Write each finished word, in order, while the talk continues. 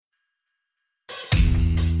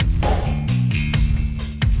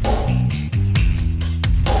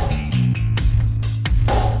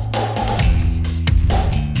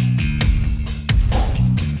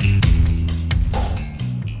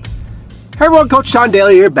Hey everyone, Coach John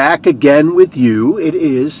Daly here, back again with you. It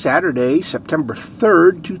is Saturday, September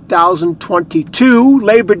 3rd, 2022,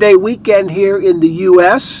 Labor Day weekend here in the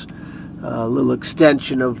U.S. A little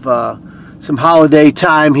extension of some holiday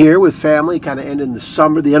time here with family, kind of ending the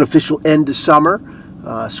summer, the unofficial end of summer.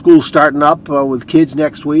 School starting up with kids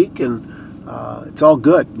next week, and it's all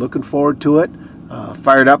good. Looking forward to it.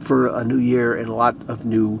 Fired up for a new year and a lot of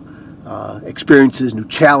new experiences, new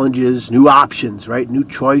challenges, new options, right? New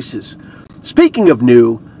choices. Speaking of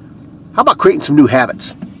new, how about creating some new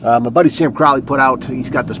habits? My buddy Sam Crowley put out, he's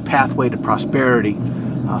got this Pathway to Prosperity,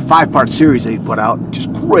 5-part series that he put out,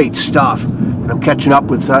 just great stuff. And I'm catching up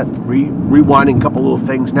with rewinding a couple little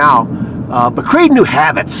things now. But creating new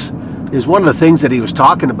habits is one of the things that he was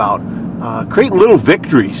talking about. Creating little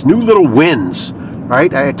victories, new little wins,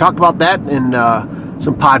 right? I talked about that in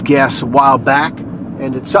some podcasts a while back,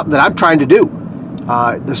 and it's something that I'm trying to do.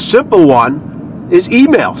 The simple one is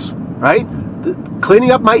emails. Right? Cleaning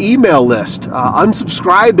up my email list,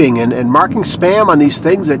 unsubscribing and marking spam on these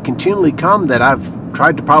things that continually come that I've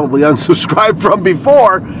tried to probably unsubscribe from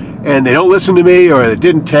before, and they don't listen to me, or they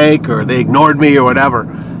didn't take, or they ignored me, or whatever.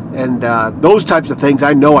 And those types of things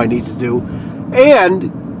I know I need to do.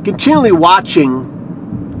 And continually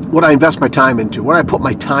watching what I invest my time into, what I put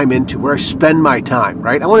my time into, where I spend my time,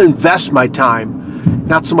 right? I want to invest my time,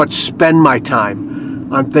 not so much spend my time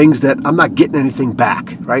on things that I'm not getting anything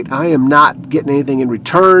back, right? I am not getting anything in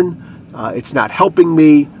return. It's not helping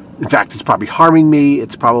me. In fact, it's probably harming me.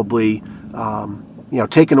 It's probably,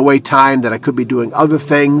 taking away time that I could be doing other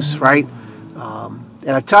things, right?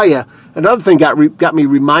 And I tell you, another thing got me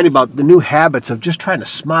reminded about the new habits of just trying to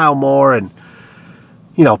smile more and,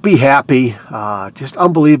 be happy. Just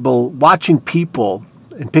unbelievable watching people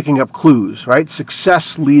and picking up clues, right?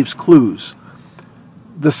 Success leaves clues.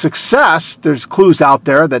 The success, there's clues out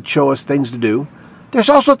there that show us things to do. There's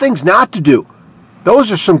also things not to do.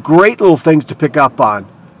 Those are some great little things to pick up on,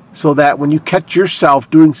 so that when you catch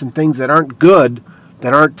yourself doing some things that aren't good,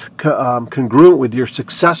 that aren't congruent with your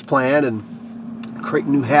success plan and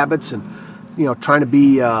creating new habits and, trying to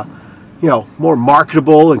be, more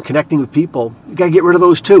marketable and connecting with people, you got to get rid of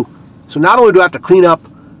those too. So not only do I have to clean up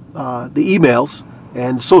the emails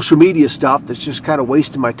and social media stuff that's just kind of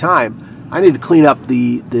wasting my time, I need to clean up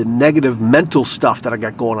the negative mental stuff that I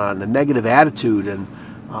got going on, the negative attitude and,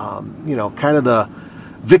 kind of the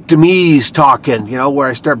victimese talking, where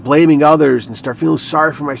I start blaming others and start feeling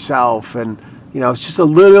sorry for myself. And, it's just a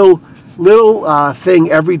little thing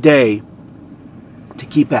every day to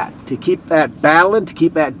keep at battling, to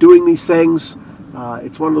keep at doing these things.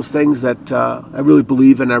 It's one of those things that I really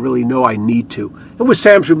believe in. I really know I need to. And with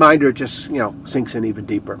Sam's reminder, it just, sinks in even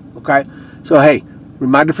deeper. Okay. So, hey,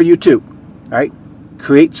 reminder for you too. Right?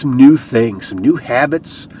 Create some new things, some new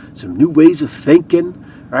habits, some new ways of thinking,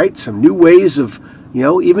 right? Some new ways of,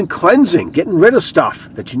 even cleansing, getting rid of stuff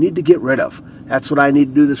that you need to get rid of. That's what I need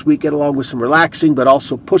to do this weekend, along with some relaxing, but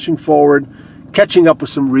also pushing forward, catching up with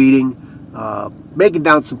some reading, making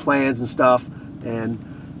down some plans and stuff, and,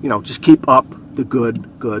 just keep up the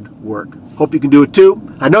good work. Hope you can do it too.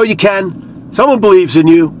 I know you can. Someone believes in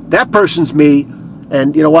you. That person's me.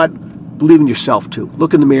 And you know what? Believe in yourself too.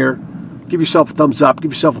 Look in the mirror. Give yourself a thumbs up. Give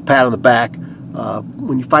yourself a pat on the back.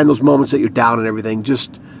 When you find those moments that you're down and everything,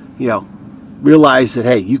 just, realize that,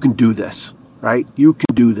 hey, you can do this, right? You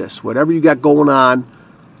can do this. Whatever you got going on,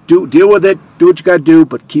 deal with it. Do what you got to do,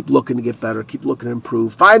 but keep looking to get better. Keep looking to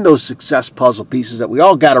improve. Find those success puzzle pieces that we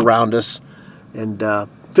all got around us and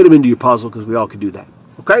fit them into your puzzle, because we all can do that,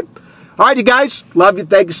 okay? All right, you guys. Love you.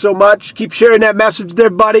 Thank you so much. Keep sharing that message there,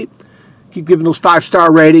 buddy. Keep giving those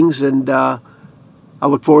 5-star ratings, and I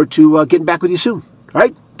look forward to getting back with you soon. All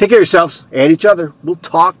right? Take care of yourselves and each other. We'll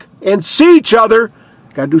talk and see each other.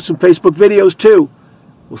 Got to do some Facebook videos, too.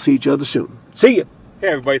 We'll see each other soon. See you. Hey,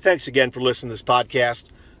 everybody. Thanks again for listening to this podcast.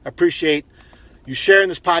 I appreciate you sharing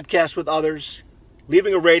this podcast with others,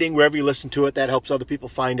 leaving a rating wherever you listen to it. That helps other people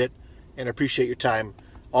find it. And I appreciate your time,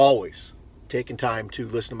 always taking time to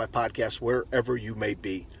listen to my podcast wherever you may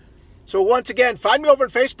be. So once again, find me over on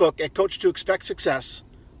Facebook at Coach to Expect Success,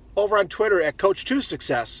 over on Twitter at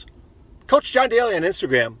Coach2Success, Coach John Daly on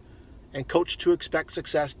Instagram, and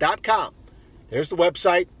Coach2ExpectSuccess.com. There's the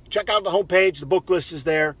website. Check out the homepage. The book list is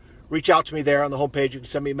there. Reach out to me there on the homepage. You can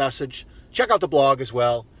send me a message. Check out the blog as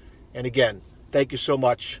well. And again, thank you so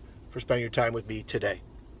much for spending your time with me today.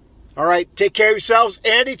 All right, take care of yourselves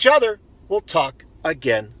and each other. We'll talk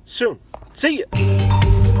again soon. See you.